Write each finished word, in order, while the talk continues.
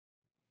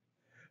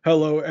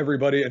Hello,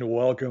 everybody, and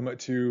welcome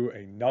to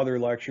another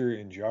lecture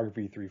in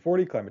Geography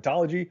 340,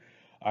 Climatology.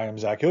 I am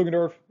Zach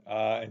Hilgendorf,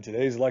 and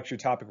today's lecture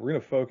topic, we're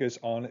going to focus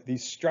on the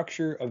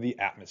structure of the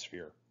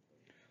atmosphere.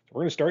 So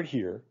we're going to start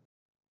here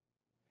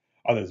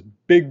on this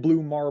big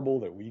blue marble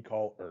that we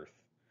call Earth.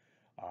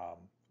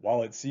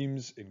 While it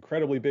seems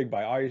incredibly big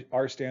by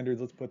our standards,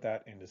 let's put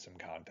that into some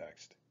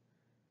context.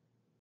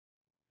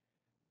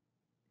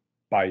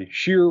 By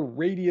sheer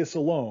radius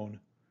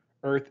alone,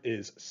 Earth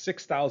is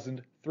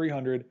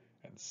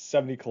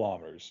 6,370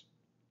 kilometers.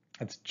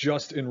 That's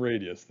just in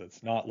radius.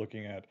 That's not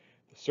looking at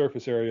the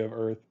surface area of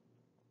Earth.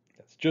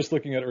 That's just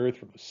looking at Earth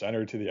from the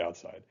center to the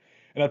outside.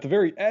 And at the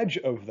very edge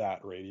of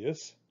that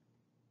radius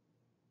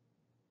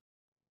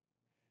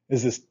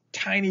is this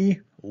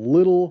tiny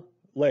little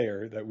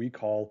layer that we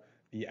call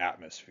the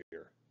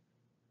atmosphere.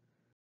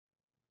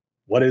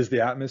 What is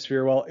the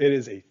atmosphere? Well, it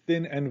is a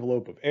thin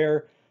envelope of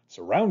air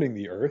surrounding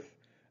the Earth,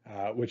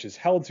 which is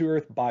held to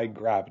Earth by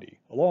gravity,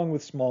 along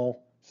with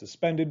small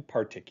suspended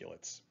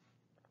particulates.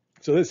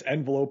 So this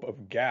envelope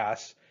of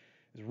gas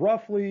is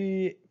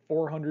roughly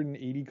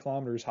 480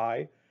 kilometers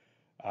high.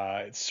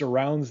 It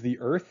surrounds the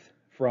Earth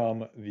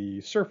from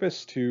the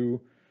surface to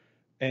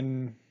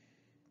an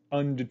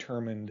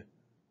undetermined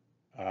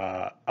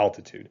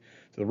altitude.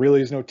 So there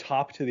really is no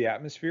top to the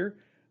atmosphere.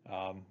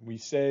 We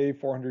say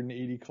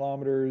 480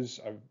 kilometers.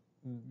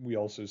 We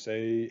also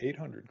say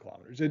 800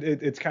 kilometers.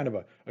 It's kind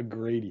of a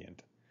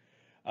gradient.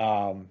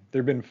 There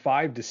have been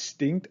 5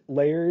 distinct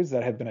layers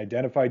that have been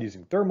identified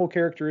using thermal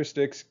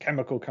characteristics,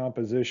 chemical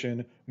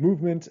composition,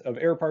 movement of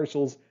air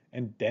parcels,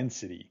 and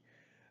density.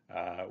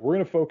 We're going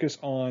to focus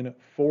on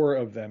 4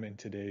 of them in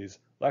today's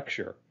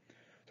lecture.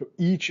 So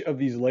each of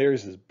these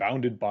layers is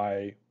bounded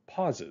by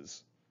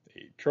pauses,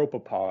 a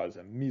tropopause,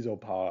 a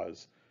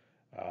mesopause,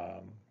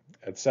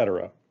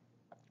 etc.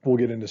 We'll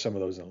get into some of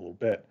those in a little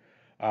bit,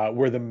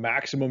 where the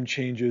maximum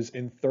changes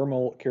in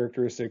thermal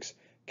characteristics,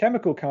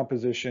 chemical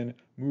composition,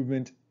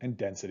 movement, and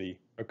density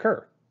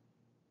occur.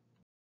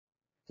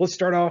 Let's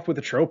start off with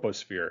the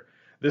troposphere.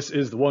 This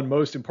is the one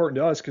most important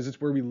to us because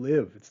it's where we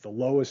live. It's the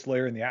lowest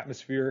layer in the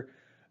atmosphere,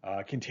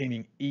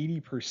 containing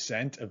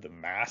 80% of the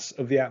mass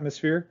of the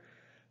atmosphere.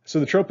 So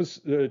the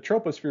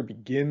troposphere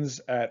begins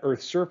at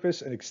Earth's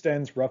surface and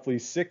extends roughly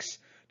 6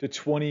 to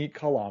 20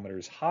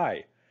 kilometers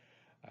high.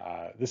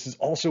 This is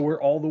also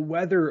where all the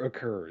weather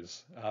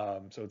occurs.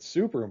 So it's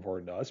super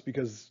important to us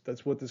because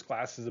that's what this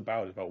class is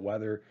about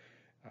weather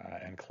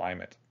and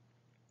climate.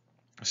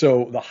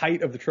 So the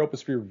height of the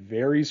troposphere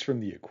varies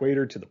from the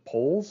equator to the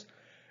poles.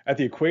 At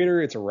the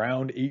equator, it's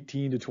around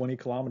 18 to 20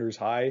 kilometers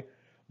high.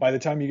 By the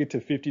time you get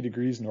to 50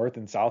 degrees north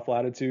and south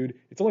latitude,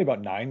 it's only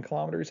about 9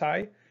 kilometers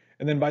high.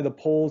 And then by the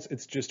poles,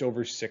 it's just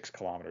over 6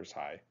 kilometers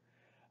high.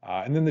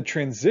 And then the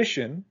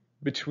transition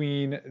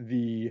between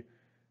the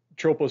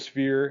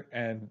troposphere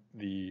and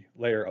the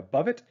layer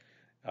above it,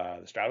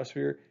 the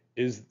stratosphere,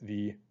 is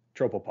the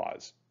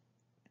tropopause.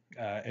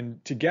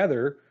 And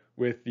together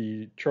with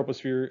the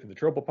troposphere and the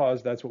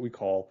tropopause, that's what we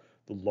call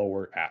the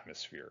lower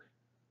atmosphere.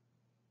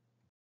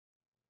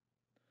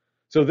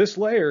 So this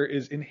layer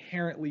is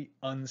inherently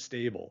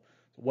unstable.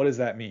 What does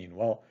that mean?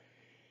 Well,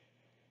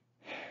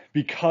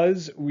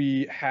 because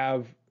we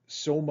have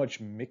so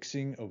much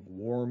mixing of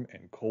warm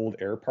and cold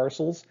air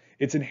parcels,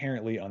 it's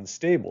inherently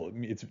unstable.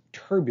 It's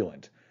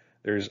turbulent.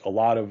 There's a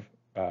lot of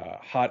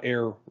hot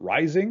air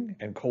rising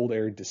and cold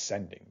air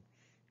descending.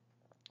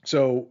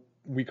 So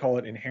we call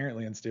it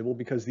inherently unstable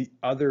because the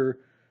other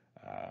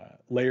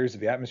layers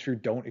of the atmosphere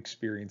don't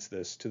experience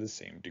this to the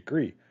same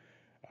degree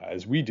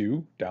as we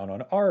do down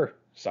on our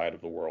side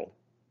of the world.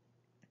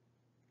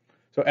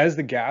 So as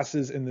the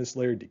gases in this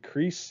layer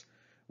decrease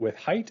with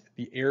height,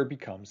 the air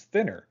becomes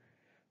thinner.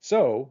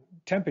 So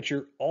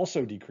temperature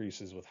also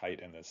decreases with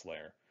height in this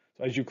layer.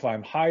 So as you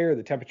climb higher,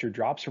 the temperature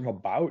drops from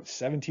about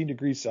 17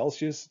 degrees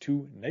Celsius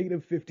to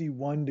negative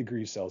 51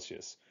 degrees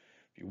Celsius.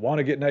 If you want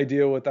to get an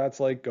idea what that's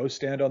like, go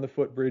stand on the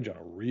footbridge on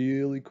a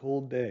really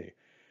cold day.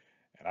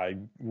 And I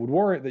would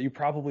warrant that you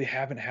probably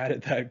haven't had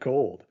it that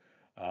cold.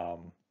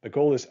 The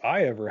coldest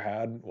I ever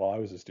had while I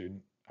was a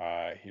student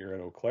here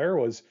at Eau Claire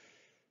was,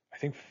 I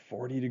think,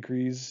 40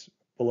 degrees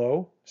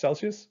below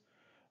Celsius.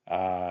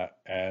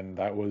 And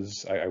that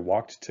was, I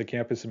walked to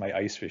campus in my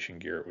ice fishing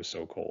gear. It was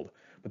so cold.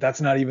 But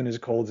that's not even as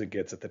cold as it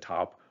gets at the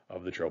top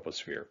of the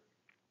troposphere.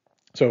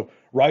 So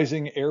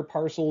rising air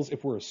parcels,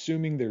 if we're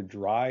assuming they're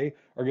dry,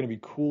 are going to be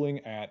cooling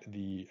at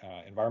the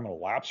environmental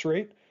lapse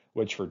rate,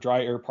 which for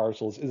dry air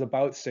parcels is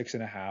about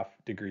 6.5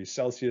 degrees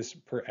Celsius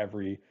per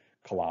every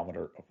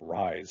kilometer of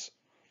rise.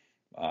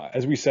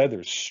 As we said,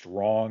 there's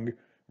strong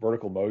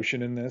vertical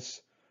motion in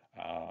this.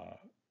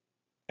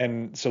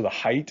 And so the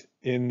height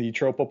in the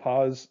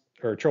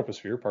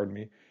troposphere, pardon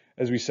me,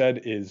 as we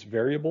said, is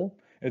variable.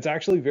 It's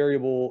actually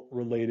variable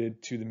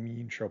related to the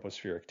mean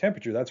tropospheric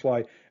temperature. That's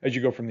why as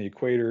you go from the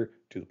equator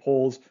to the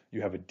poles,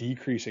 you have a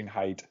decreasing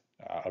height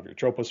of your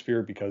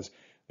troposphere because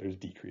there's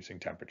decreasing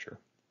temperature.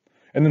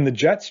 And then the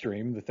jet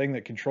stream, the thing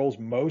that controls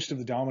most of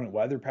the dominant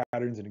weather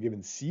patterns in a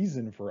given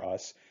season for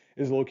us,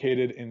 is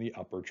located in the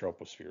upper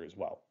troposphere as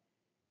well.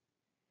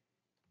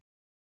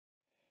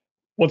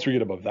 Once we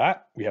get above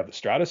that, we have the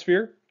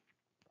stratosphere.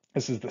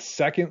 This is the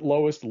second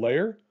lowest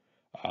layer,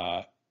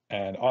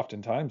 and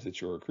oftentimes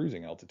it's your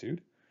cruising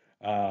altitude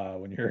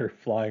when you're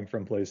flying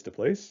from place to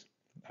place.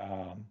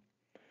 Um,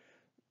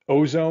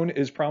 Ozone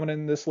is prominent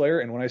in this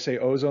layer, and when I say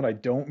ozone, I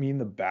don't mean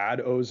the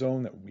bad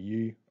ozone that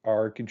we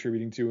are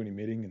contributing to and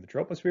emitting in the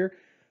troposphere.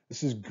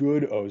 This is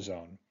good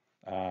ozone.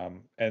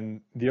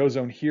 And the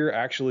ozone here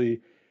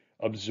actually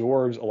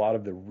absorbs a lot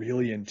of the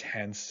really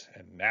intense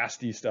and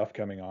nasty stuff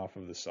coming off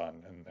of the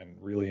sun and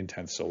really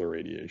intense solar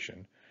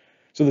radiation.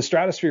 So the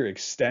stratosphere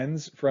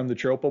extends from the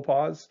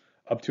tropopause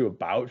up to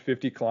about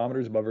 50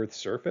 kilometers above Earth's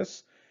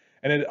surface,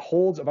 and it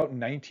holds about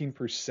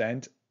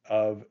 19%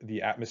 of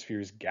the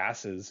atmosphere's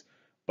gases,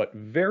 but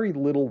very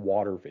little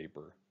water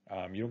vapor.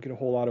 You don't get a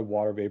whole lot of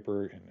water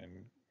vapor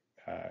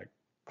and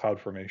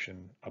cloud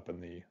formation up in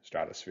the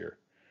stratosphere.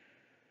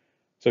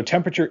 So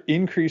temperature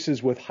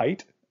increases with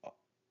height,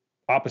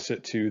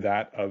 opposite to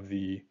that of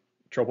the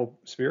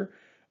troposphere,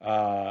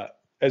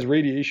 as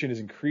radiation is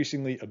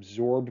increasingly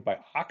absorbed by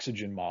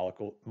oxygen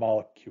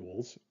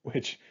molecules,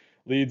 which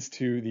leads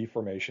to the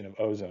formation of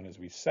ozone, as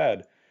we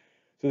said.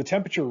 So the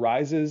temperature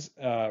rises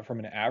from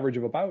an average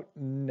of about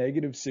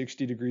negative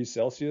 60 degrees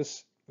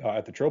Celsius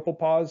at the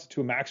tropopause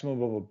to a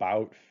maximum of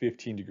about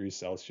 15 degrees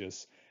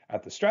Celsius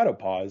at the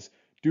stratopause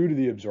due to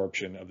the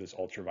absorption of this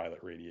ultraviolet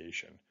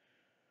radiation.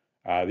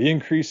 The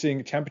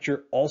increasing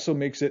temperature also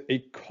makes it a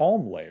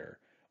calm layer,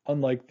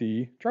 unlike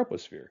the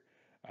troposphere,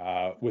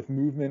 with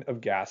movement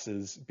of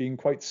gases being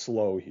quite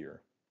slow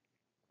here.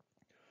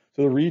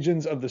 So the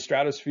regions of the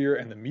stratosphere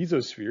and the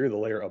mesosphere, the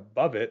layer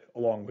above it,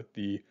 along with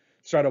the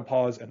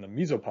stratopause and the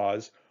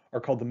mesopause, are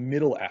called the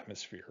middle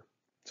atmosphere.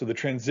 So the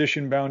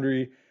transition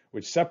boundary,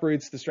 which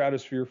separates the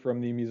stratosphere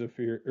from the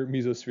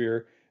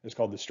mesosphere, is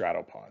called the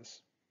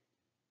stratopause.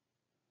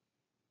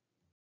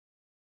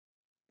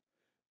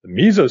 The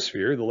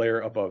mesosphere, the layer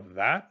above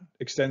that,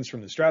 extends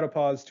from the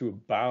stratopause to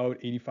about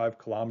 85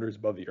 kilometers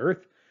above the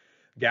Earth.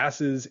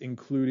 Gases,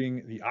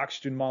 including the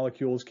oxygen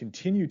molecules,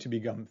 continue to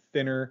become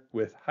thinner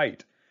with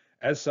height.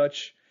 As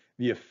such,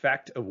 the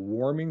effect of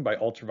warming by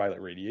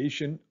ultraviolet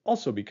radiation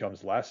also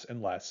becomes less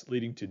and less,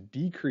 leading to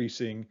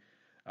decreasing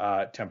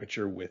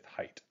temperature with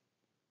height.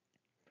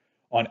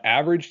 On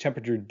average,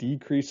 temperature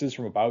decreases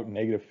from about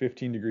negative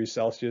 15 degrees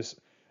Celsius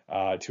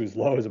to as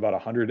low as about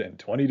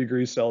 120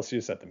 degrees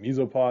Celsius at the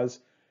mesopause.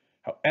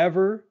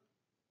 However,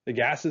 the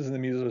gases in the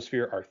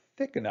mesosphere are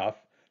thick enough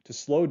to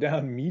slow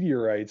down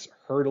meteorites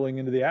hurtling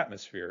into the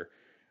atmosphere,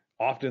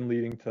 often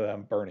leading to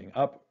them burning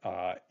up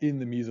in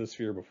the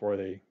mesosphere before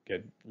they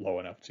get low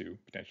enough to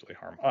potentially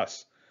harm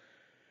us.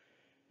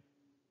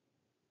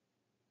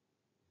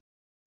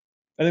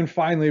 And then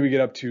finally, we get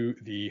up to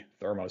the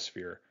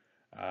thermosphere.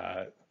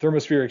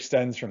 Thermosphere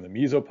extends from the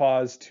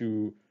mesopause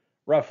to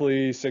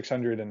roughly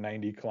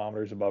 690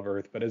 kilometers above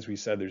Earth, but as we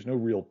said, there's no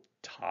real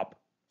top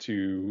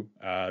to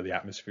the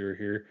atmosphere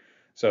here.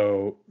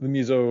 So the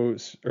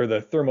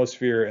the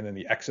thermosphere and then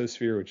the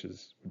exosphere, which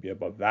would be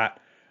above that,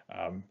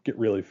 get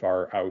really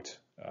far out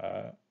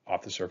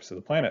off the surface of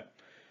the planet.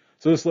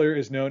 So this layer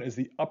is known as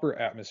the upper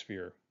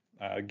atmosphere.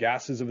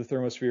 Gases of the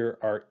thermosphere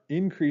are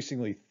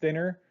increasingly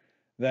thinner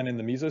than in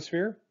the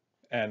mesosphere,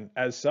 and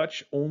as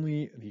such,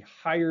 only the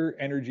higher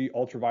energy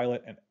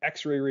ultraviolet and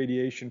X-ray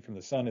radiation from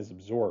the sun is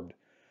absorbed.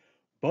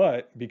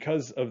 But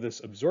because of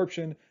this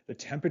absorption, the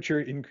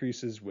temperature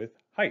increases with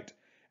height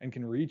and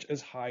can reach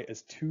as high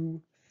as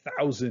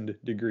 2,000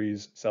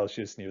 degrees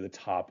Celsius near the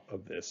top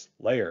of this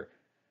layer.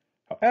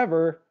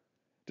 However,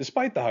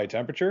 despite the high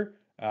temperature,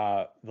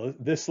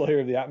 this layer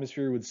of the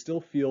atmosphere would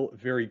still feel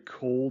very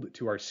cold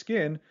to our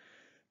skin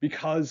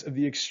because of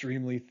the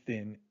extremely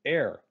thin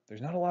air.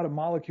 There's not a lot of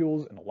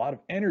molecules and a lot of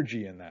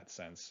energy in that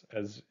sense,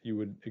 as you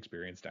would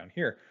experience down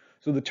here.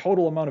 So the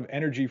total amount of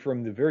energy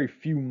from the very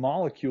few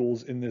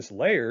molecules in this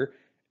layer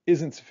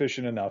isn't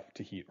sufficient enough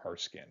to heat our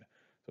skin.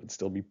 So it'd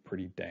still be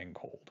pretty dang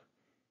cold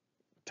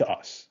to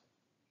us.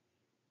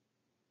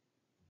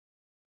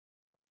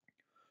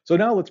 So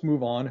now let's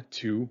move on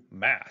to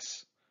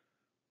mass.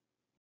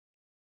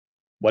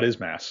 What is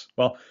mass?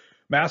 Well,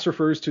 mass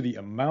refers to the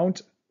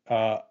amount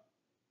of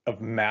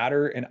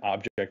matter an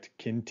object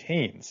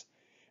contains.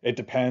 It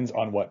depends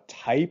on what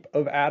type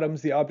of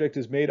atoms the object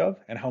is made of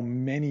and how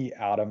many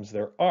atoms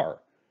there are.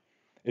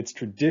 It's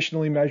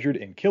traditionally measured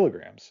in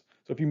kilograms.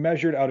 So if you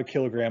measured out a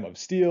kilogram of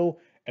steel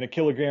and a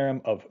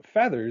kilogram of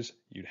feathers,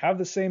 you'd have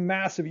the same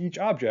mass of each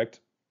object,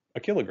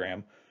 a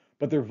kilogram,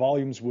 but their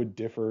volumes would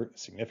differ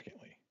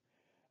significantly.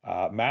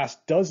 Mass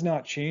does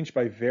not change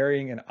by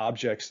varying an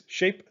object's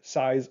shape,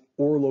 size,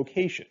 or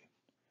location.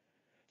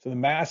 So the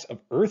mass of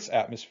Earth's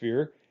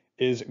atmosphere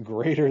is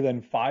greater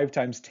than 5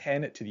 times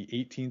 10 to the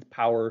 18th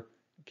power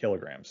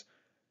kilograms.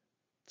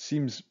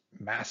 Seems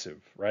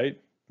massive, right?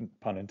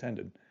 Pun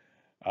intended.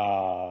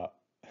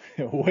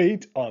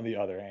 Weight, on the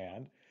other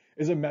hand,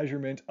 is a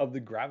measurement of the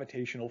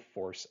gravitational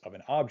force of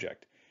an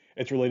object.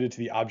 It's related to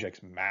the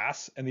object's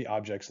mass and the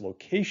object's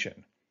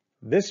location.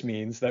 This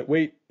means that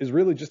weight is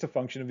really just a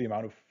function of the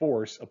amount of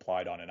force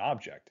applied on an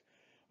object.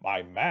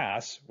 My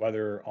mass,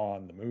 whether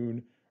on the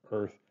moon,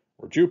 Earth,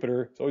 For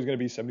Jupiter, it's always going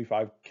to be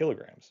 75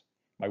 kilograms.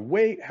 My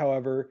weight,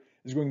 however,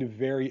 is going to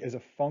vary as a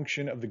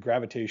function of the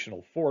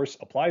gravitational force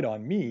applied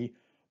on me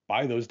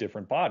by those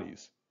different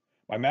bodies.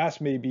 My mass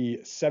may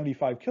be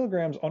 75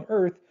 kilograms on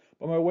Earth,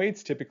 but my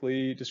weight's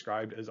typically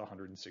described as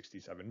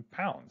 167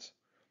 pounds.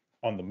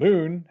 On the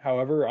moon,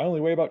 however, I only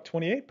weigh about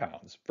 28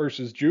 pounds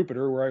versus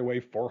Jupiter where I weigh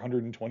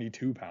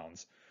 422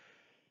 pounds.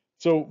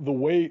 So the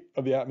weight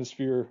of the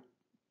atmosphere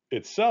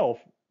itself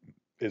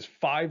is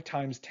 5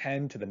 times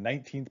 10 to the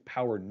 19th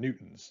power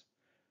newtons.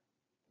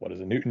 What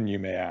is a newton, you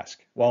may ask?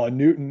 Well, a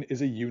newton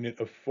is a unit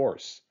of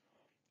force.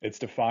 It's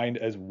defined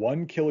as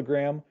 1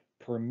 kilogram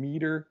per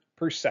meter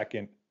per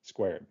second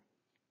squared.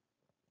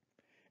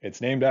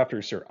 It's named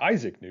after Sir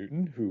Isaac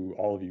Newton, who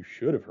all of you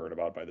should have heard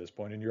about by this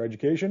point in your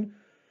education.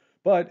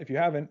 But if you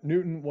haven't,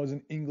 Newton was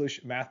an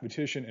English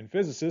mathematician and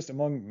physicist,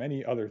 among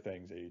many other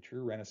things, a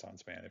true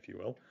Renaissance man, if you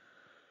will,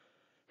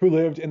 who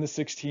lived in the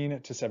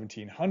 16 to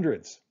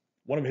 1700s.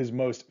 One of his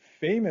most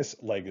famous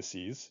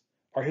legacies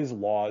are his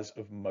laws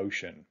of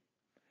motion.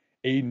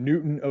 A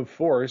Newton of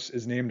force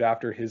is named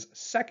after his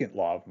second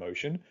law of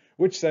motion,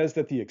 which says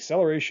that the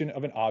acceleration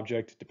of an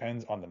object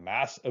depends on the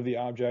mass of the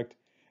object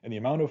and the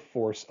amount of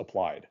force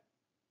applied.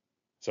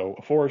 So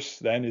a force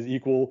then is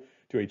equal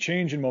to a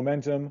change in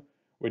momentum,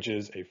 which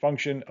is a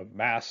function of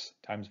mass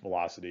times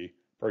velocity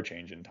per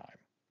change in time.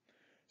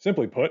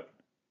 Simply put,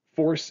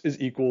 force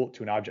is equal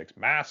to an object's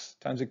mass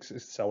times its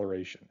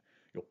acceleration.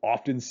 You'll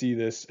often see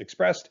this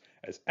expressed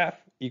as F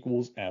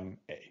equals ma.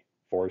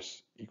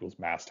 Force equals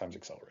mass times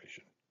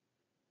acceleration.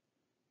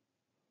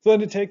 So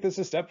then to take this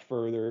a step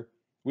further,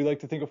 we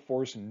like to think of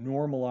force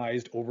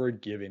normalized over a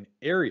given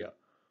area.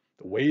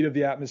 The weight of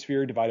the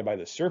atmosphere divided by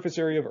the surface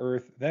area of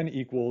Earth then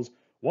equals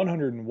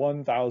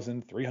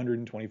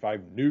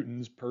 101,325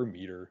 newtons per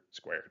meter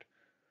squared.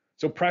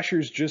 So pressure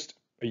is just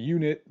a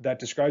unit that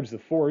describes the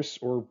force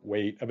or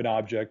weight of an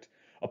object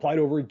applied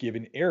over a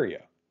given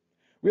area.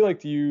 We like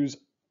to use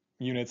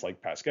units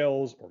like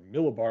pascals or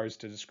millibars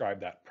to describe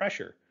that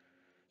pressure.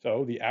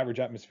 So the average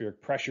atmospheric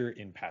pressure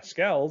in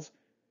pascals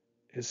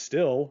is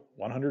still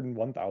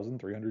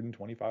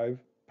 101,325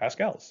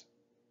 pascals.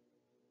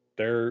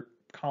 They're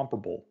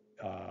comparable,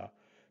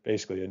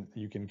 basically, and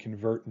you can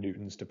convert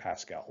newtons to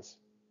pascals.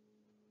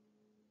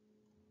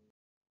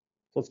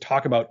 Let's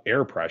talk about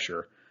air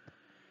pressure.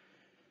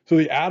 So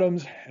the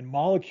atoms and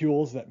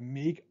molecules that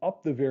make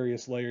up the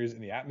various layers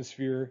in the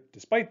atmosphere,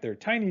 despite their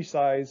tiny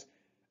size,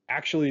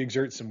 actually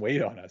exert some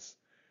weight on us.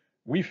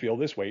 We feel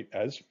this weight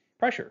as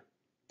pressure.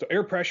 So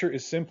air pressure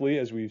is simply,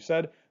 as we've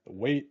said, the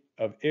weight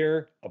of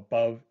air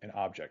above an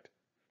object.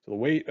 So the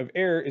weight of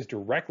air is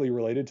directly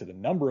related to the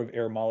number of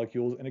air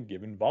molecules in a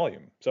given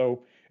volume.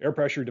 So air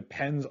pressure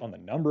depends on the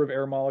number of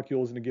air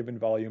molecules in a given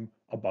volume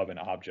above an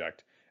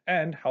object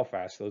and how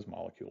fast those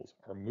molecules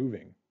are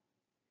moving.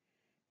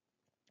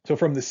 So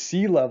from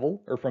sea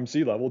level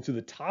to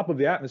the top of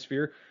the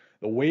atmosphere,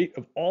 the weight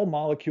of all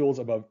molecules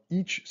above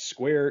each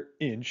square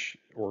inch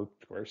or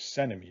square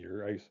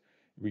centimeter,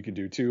 we could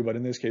do too, but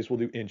in this case we'll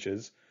do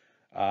inches,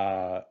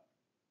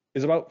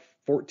 is about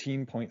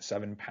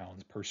 14.7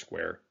 pounds per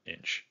square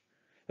inch.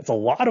 That's a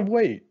lot of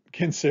weight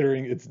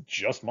considering it's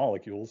just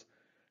molecules.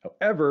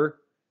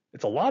 However,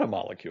 it's a lot of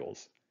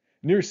molecules.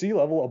 Near sea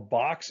level, a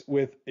box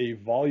with a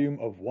volume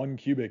of 1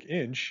 cubic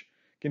inch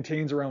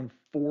contains around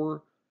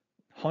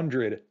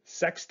 400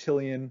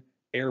 sextillion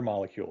air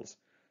molecules.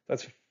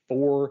 That's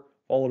 4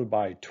 followed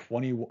by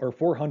 20, or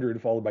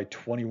 400 followed by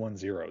 21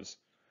 zeros.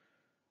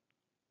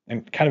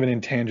 And kind of an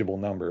intangible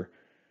number.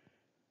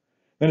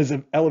 Then as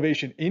the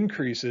elevation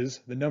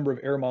increases, the number of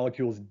air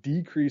molecules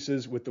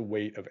decreases with the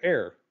weight of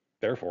air.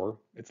 Therefore,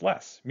 it's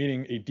less,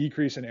 meaning a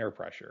decrease in air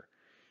pressure.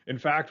 In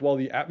fact, while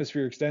the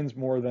atmosphere extends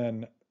more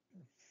than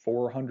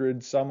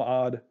 400 some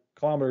odd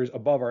kilometers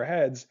above our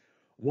heads,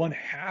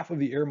 1/2 of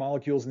the air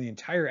molecules in the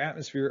entire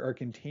atmosphere are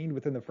contained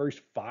within the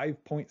first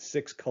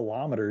 5.6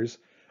 kilometers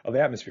of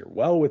the atmosphere,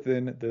 well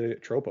within the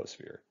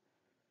troposphere.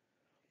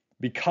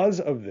 Because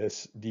of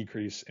this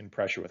decrease in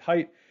pressure with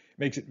height, it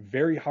makes it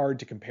very hard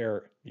to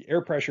compare the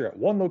air pressure at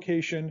one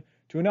location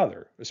to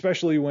another,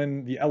 especially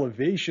when the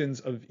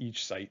elevations of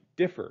each site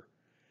differ.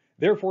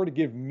 Therefore, to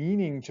give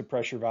meaning to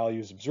pressure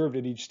values observed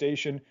at each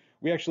station,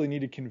 we actually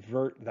need to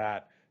convert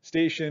that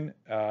station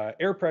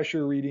air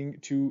pressure reading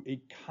to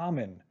a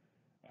common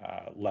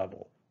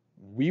level.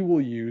 We will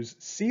use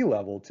sea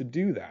level to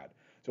do that.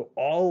 So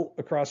all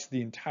across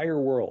the entire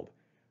world,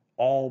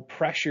 all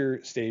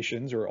pressure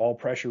stations or all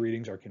pressure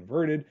readings are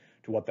converted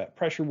to what that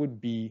pressure would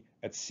be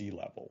at sea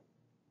level.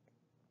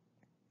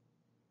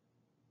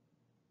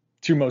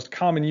 Two most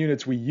common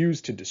units we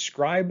use to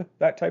describe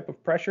that type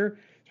of pressure,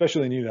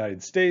 especially in the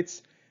United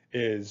States,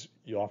 is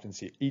you'll often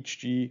see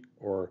HG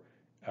or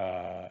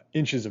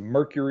inches of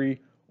mercury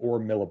or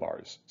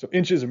millibars. So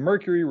inches of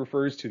mercury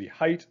refers to the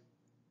height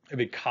of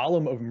a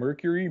column of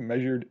mercury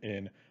measured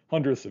in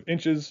hundredths of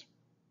inches,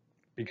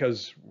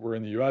 because we're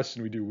in the US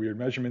and we do weird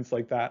measurements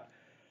like that.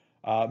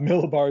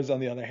 Millibars, on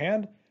the other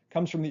hand,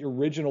 comes from the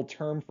original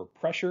term for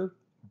pressure,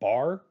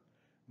 bar.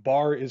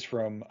 Bar is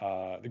from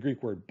the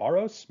Greek word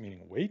baros,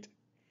 meaning weight.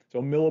 So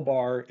a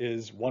millibar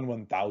is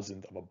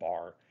 1/1000th of a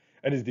bar.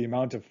 That is the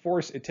amount of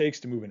force it takes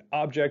to move an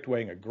object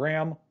weighing a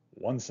gram,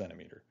 1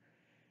 centimeter,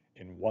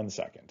 in 1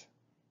 second.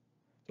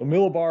 So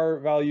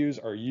millibar values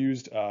are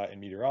used in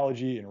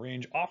meteorology and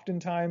range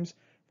oftentimes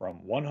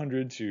from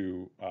 100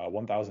 to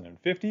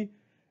 1050.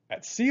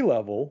 At sea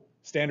level,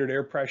 standard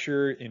air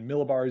pressure in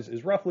millibars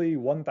is roughly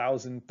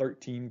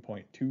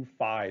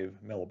 1013.25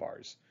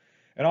 millibars.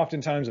 And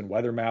oftentimes in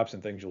weather maps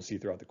and things you'll see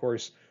throughout the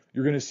course,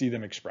 you're going to see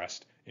them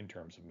expressed in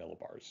terms of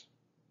millibars.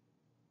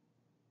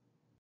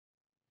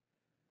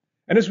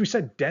 And as we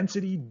said,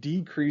 density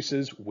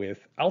decreases with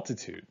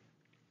altitude.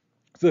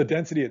 So the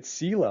density at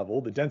sea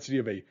level, the density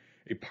of a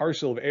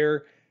parcel of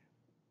air,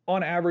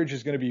 on average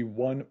is going to be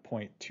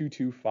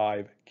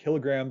 1.225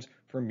 kilograms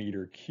per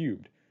meter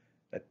cubed.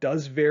 That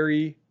does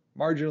vary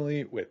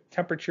marginally with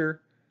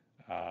temperature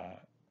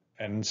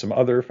and some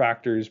other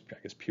factors. I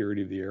guess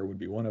purity of the air would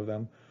be one of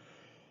them.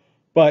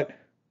 But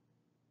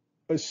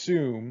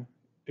assume,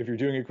 if you're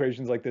doing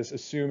equations like this,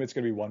 assume it's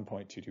going to be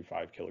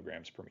 1.225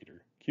 kilograms per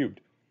meter cubed.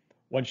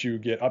 Once you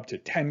get up to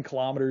 10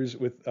 kilometers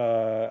with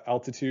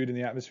altitude in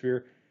the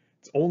atmosphere,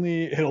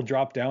 it'll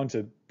drop down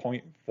to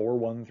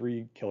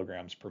 0.413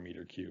 kilograms per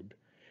meter cubed.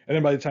 And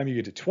then by the time you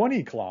get to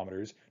 20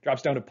 kilometers, it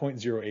drops down to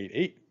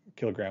 0.088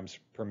 kilograms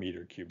per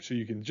meter cubed. So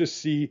you can just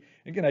see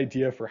and get an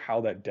idea for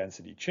how that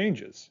density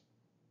changes.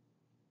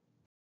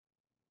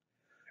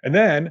 And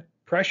then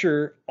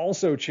pressure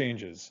also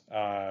changes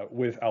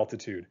with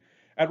altitude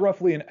at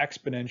roughly an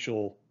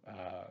exponential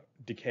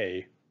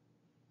decay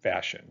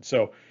fashion.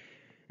 So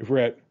if we're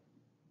at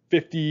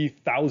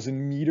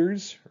 50,000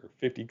 meters or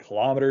 50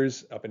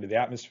 kilometers up into the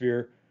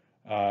atmosphere,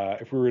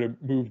 if we were to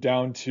move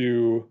down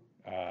to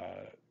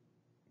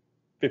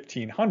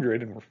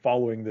 1500 and we're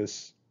following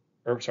this,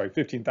 or sorry,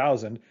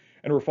 15,000,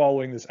 and we're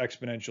following this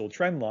exponential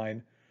trend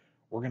line,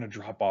 we're going to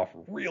drop off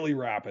really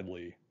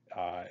rapidly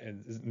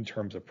in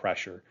terms of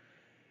pressure,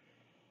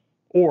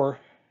 or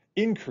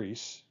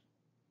increase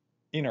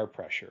in our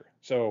pressure.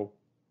 So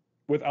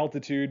with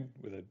altitude,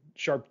 with a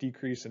sharp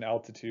decrease in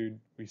altitude,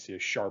 we see a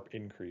sharp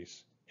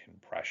increase in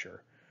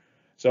pressure.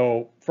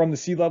 So from the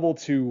sea level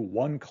to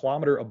 1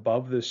 kilometer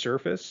above the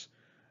surface,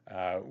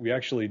 we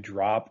actually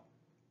drop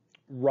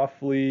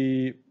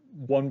roughly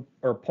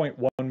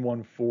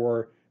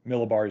 0.114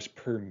 millibars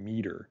per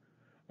meter,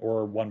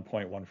 or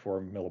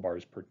 1.14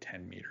 millibars per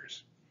 10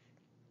 meters.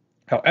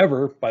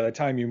 However, by the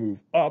time you move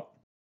up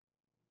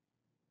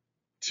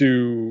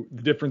to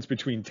the difference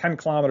between 10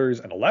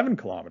 kilometers and 11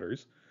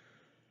 kilometers,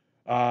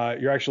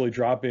 you're actually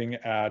dropping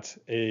at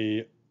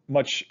a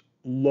much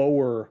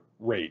lower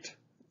rate.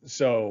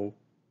 So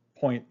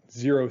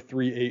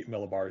 0.038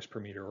 millibars per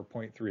meter or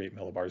 0.38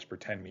 millibars per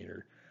 10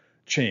 meter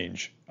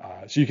change.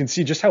 So you can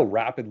see just how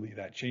rapidly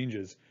that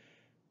changes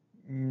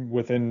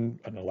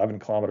within an 11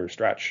 kilometer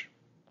stretch.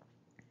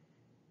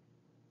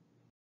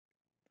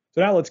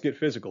 So now let's get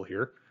physical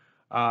here.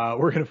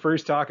 We're going to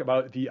first talk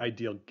about the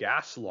ideal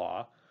gas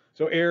law.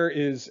 So air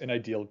is an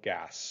ideal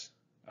gas.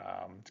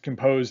 It's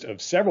composed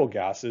of several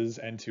gases,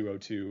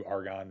 N2O2,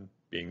 argon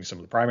being some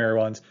of the primary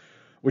ones,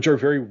 which are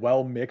very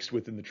well mixed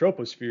within the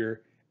troposphere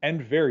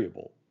and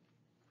variable.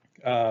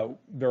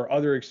 There are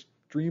other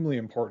extremely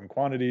important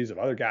quantities of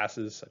other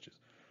gases, such as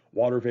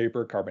water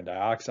vapor, carbon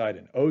dioxide,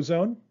 and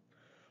ozone.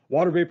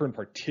 Water vapor in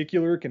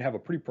particular can have a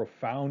pretty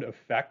profound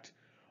effect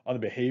on the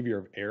behavior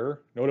of air,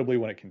 notably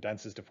when it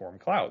condenses to form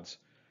clouds.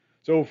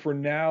 So for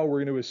now,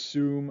 we're going to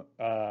assume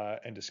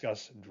and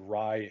discuss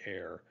dry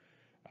air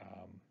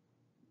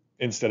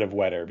instead of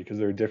wet air, because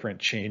there are different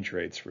change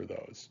rates for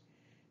those.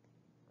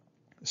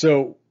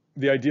 So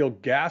the ideal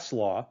gas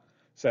law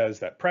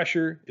says that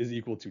pressure is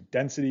equal to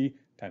density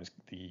times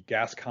the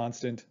gas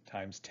constant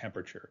times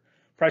temperature.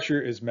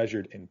 Pressure is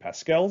measured in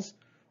pascals,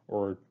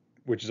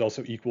 which is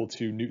also equal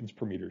to newtons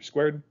per meter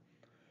squared.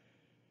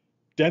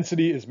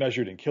 Density is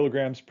measured in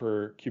kilograms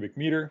per cubic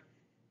meter.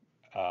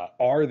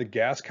 R, the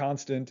gas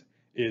constant,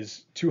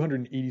 is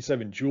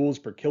 287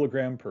 joules per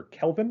kilogram per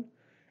Kelvin.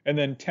 And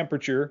then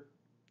temperature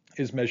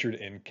is measured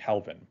in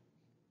Kelvin.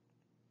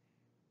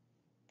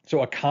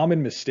 So a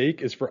common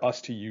mistake is for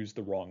us to use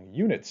the wrong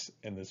units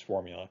in this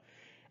formula.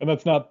 And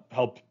that's not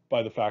helped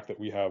by the fact that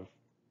we have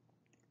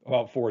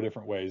about 4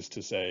 different ways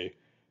to say,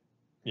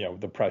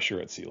 the pressure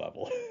at sea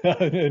level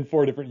and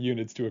 4 different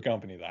units to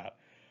accompany that.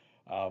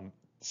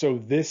 So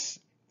this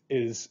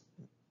is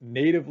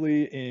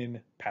natively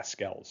in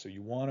pascals. So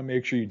you want to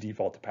make sure you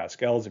default to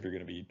pascals if you're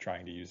going to be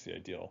trying to use the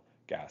ideal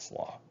gas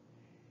law.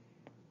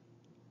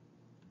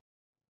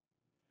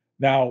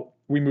 Now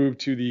we move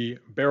to the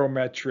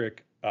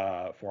barometric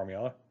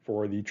formula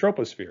for the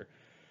troposphere.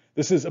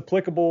 This is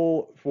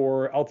applicable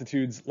for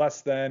altitudes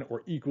less than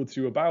or equal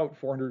to about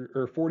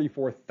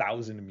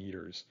 44,000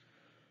 meters.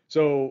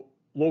 So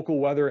local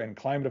weather and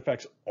climate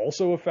effects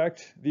also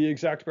affect the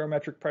exact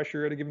barometric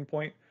pressure at a given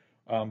point,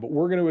 but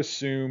we're going to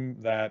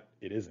assume that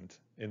it isn't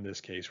in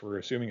this case. We're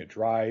assuming a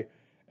dry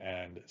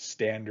and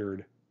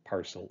standard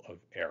parcel of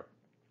air.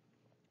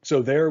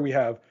 So there we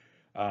have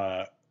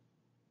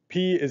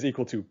P is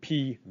equal to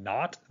P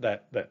naught.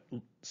 That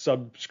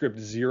subscript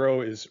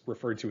 0 is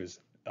referred to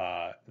as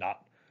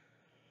naught.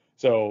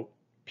 So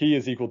P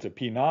is equal to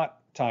P naught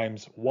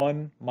times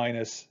 1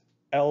 minus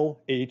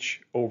LH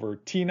over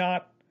T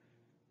naught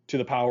to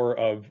the power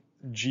of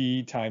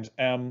G times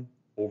M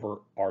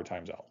over R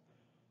times L.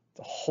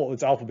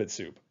 It's alphabet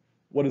soup.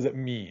 What does it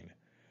mean?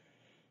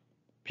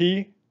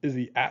 P is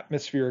the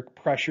atmospheric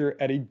pressure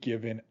at a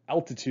given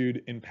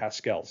altitude in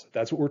pascals.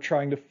 That's what we're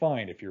trying to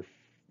find. If you're,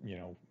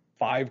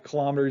 5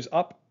 kilometers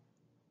up,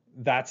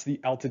 that's the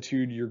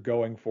altitude you're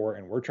going for,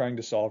 and we're trying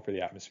to solve for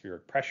the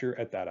atmospheric pressure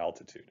at that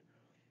altitude.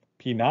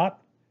 P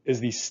naught is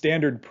the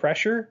standard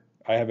pressure,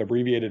 I have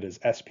abbreviated as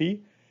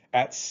SP,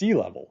 at sea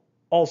level,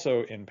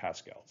 also in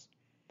pascals.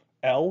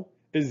 L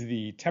is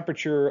the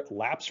temperature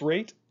lapse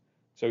rate.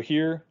 So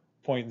here,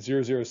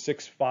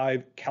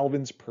 0.0065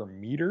 kelvins per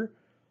meter.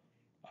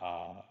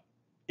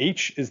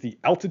 H is the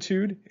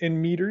altitude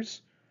in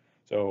meters.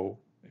 So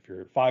if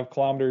you're at 5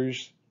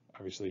 kilometers,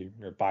 obviously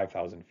you're at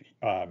 5,000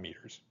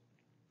 meters.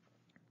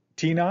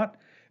 T naught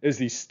is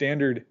the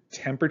standard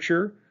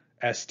temperature,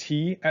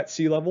 ST, at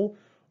sea level,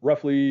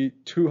 roughly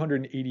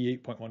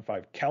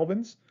 288.15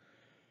 kelvins.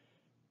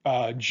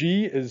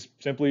 G is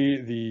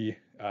simply the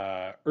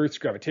Earth's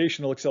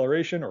gravitational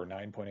acceleration, or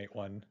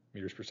 9.81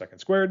 meters per second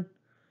squared.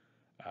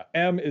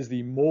 M is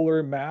the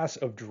molar mass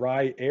of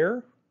dry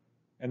air,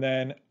 and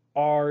then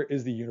R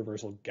is the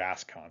universal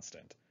gas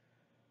constant.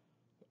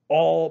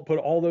 Put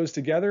all those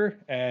together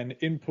and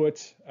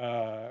input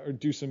or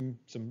do some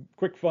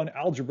quick fun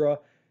algebra,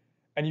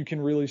 and you can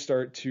really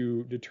start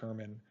to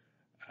determine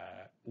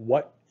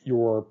what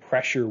your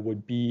pressure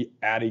would be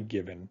at a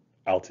given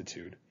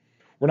altitude.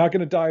 We're not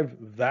going to dive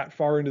that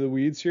far into the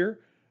weeds here.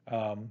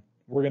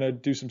 We're going to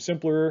do some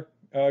simpler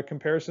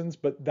comparisons,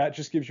 but that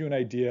just gives you an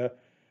idea.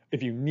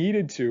 If you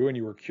needed to and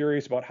you were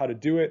curious about how to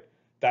do it,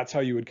 that's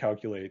how you would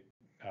calculate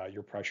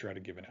your pressure at a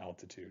given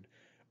altitude,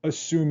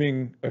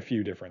 assuming a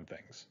few different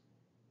things.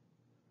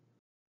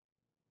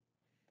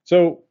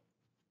 So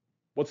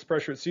what's the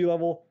pressure at sea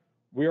level?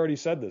 We already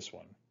said this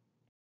one.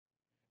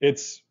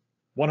 It's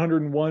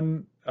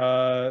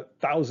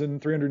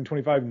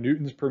 101,325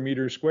 newtons per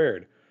meter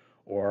squared,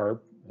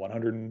 or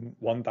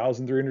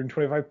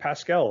 101,325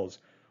 pascals,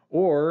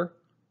 or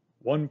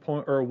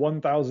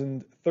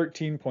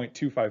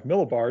 1,013.25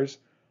 millibars,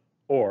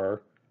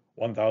 or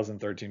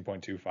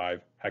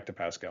 1,013.25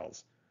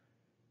 hectopascals.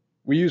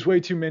 We use way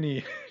too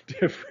many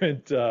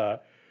different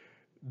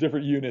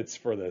units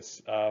for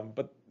this,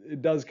 but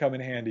it does come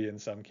in handy in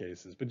some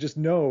cases. But just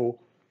know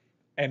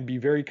and be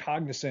very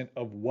cognizant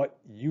of what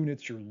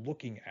units you're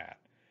looking at,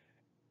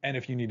 and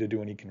if you need to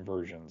do any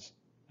conversions.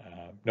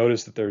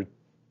 Notice that they're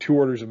 2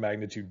 orders of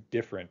magnitude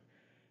different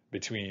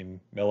between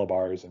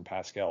millibars and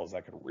pascals.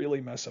 That could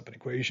really mess up an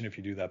equation if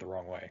you do that the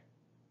wrong way.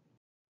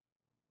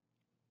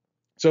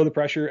 So the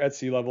pressure at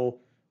sea level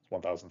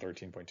is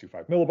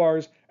 1,013.25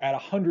 millibars at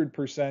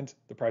 100%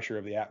 the pressure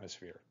of the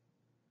atmosphere.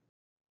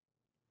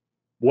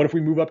 What if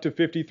we move up to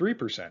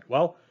 53%?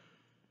 Well,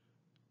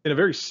 in a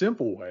very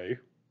simple way,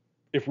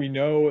 if we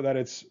know that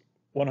it's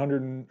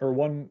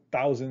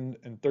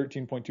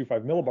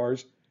 1,013.25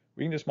 millibars,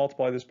 we can just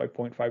multiply this by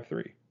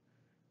 0.53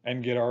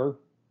 and get our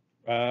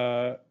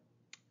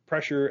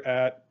pressure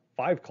at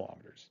 5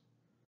 kilometers,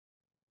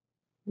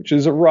 which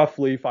is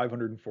roughly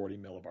 540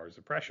 millibars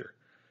of pressure.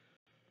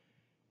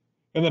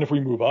 And then if we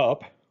move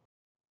up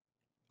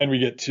and we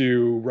get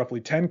to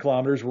roughly 10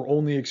 kilometers, we're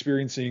only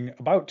experiencing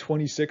about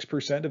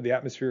 26% of the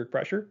atmospheric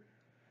pressure.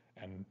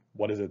 And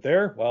what is it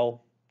there?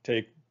 Well,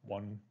 take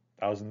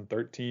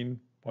 1,013.25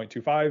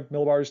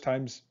 millibars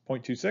times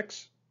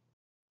 0.26,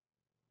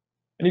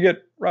 and you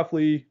get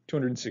roughly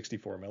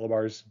 264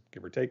 millibars,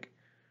 give or take.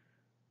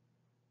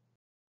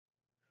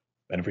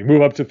 Then if we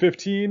move up to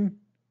 15,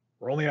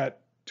 we're only at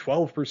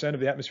 12%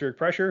 of the atmospheric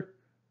pressure,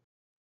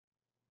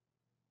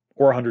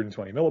 or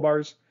 120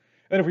 millibars.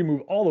 And if we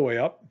move all the way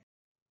up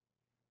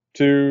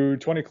to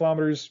 20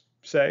 kilometers,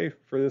 say,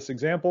 for this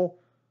example,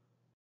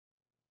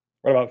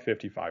 we're at about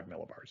 55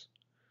 millibars.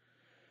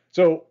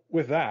 So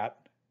with that,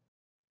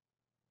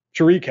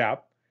 to recap,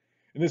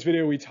 in this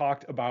video we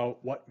talked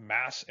about what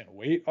mass and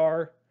weight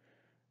are.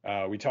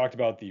 We talked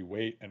about the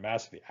weight and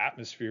mass of the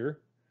atmosphere,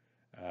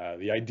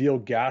 the ideal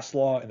gas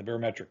law and the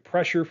barometric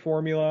pressure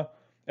formula,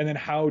 and then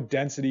how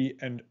density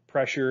and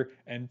pressure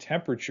and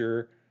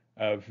temperature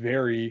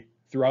vary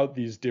throughout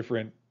these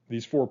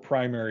 4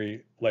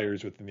 primary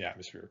layers within the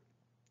atmosphere.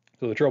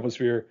 So the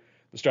troposphere,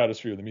 the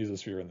stratosphere, the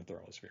mesosphere, and the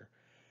thermosphere.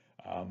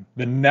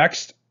 The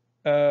next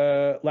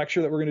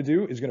lecture that we're going to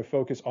do is going to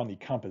focus on the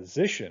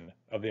composition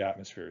of the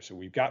atmosphere. So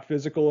we've got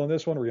physical in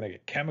this one, we're going to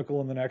get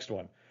chemical in the next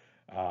one.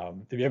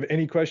 If you have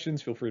any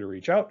questions, feel free to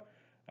reach out,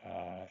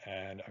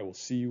 and I will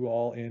see you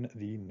all in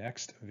the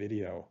next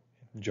video.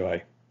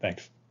 Enjoy.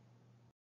 Thanks.